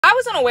I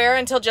wasn't aware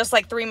until just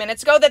like 3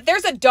 minutes ago that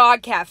there's a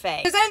dog cafe.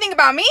 If there's anything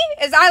about me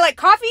is I like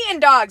coffee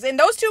and dogs, and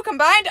those two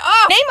combined,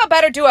 oh, name a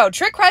better duo.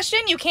 Trick question,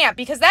 you can't,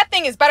 because that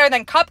thing is better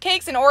than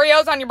cupcakes and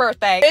Oreos on your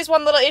birthday. There's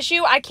one little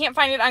issue, I can't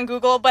find it on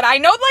Google, but I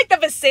know like the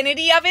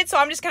vicinity of it, so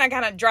I'm just gonna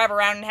kind of drive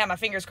around and have my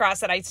fingers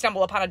crossed that I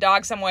stumble upon a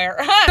dog somewhere.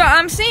 So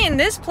I'm seeing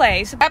this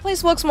place. That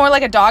place looks more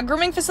like a dog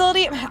grooming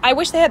facility. I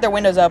wish they had their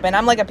windows open.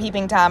 I'm like a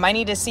peeping Tom. I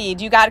need to see,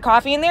 do you got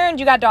coffee in there, and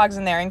do you got dogs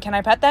in there, and can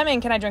I pet them,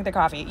 and can I drink the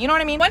coffee? You know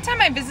what I mean? One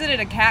time I visited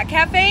a cat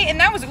cafe, and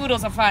that was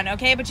oodles of fun,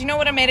 okay? But you know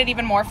what made it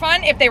even more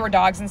fun? If they were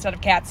dogs instead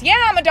of cats. Yeah,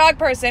 I'm a dog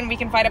person. We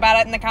can fight about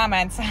it in the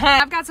comments.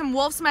 I've got some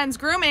Wolf's Men's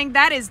Grooming.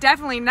 That is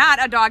definitely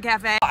not a dog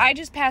cafe. I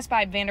just passed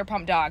by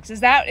Vanderpump Dogs.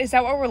 Is that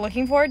what we're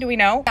looking for? Do we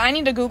know? I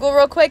need to Google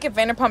real quick if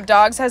Vanderpump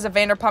Dogs has a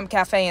Vanderpump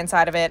Cafe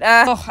inside of it.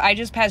 I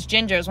just passed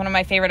Ginger's, one of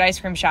my favorite ice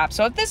cream shops.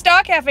 So if this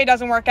dog cafe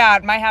doesn't work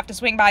out, might have to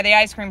swing by the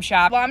ice cream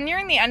shop. Well, I'm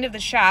nearing the end of the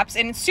shops,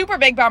 and it's super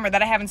big bummer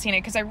that I haven't seen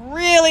it because I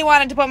really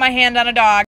wanted to put my hand on a dog.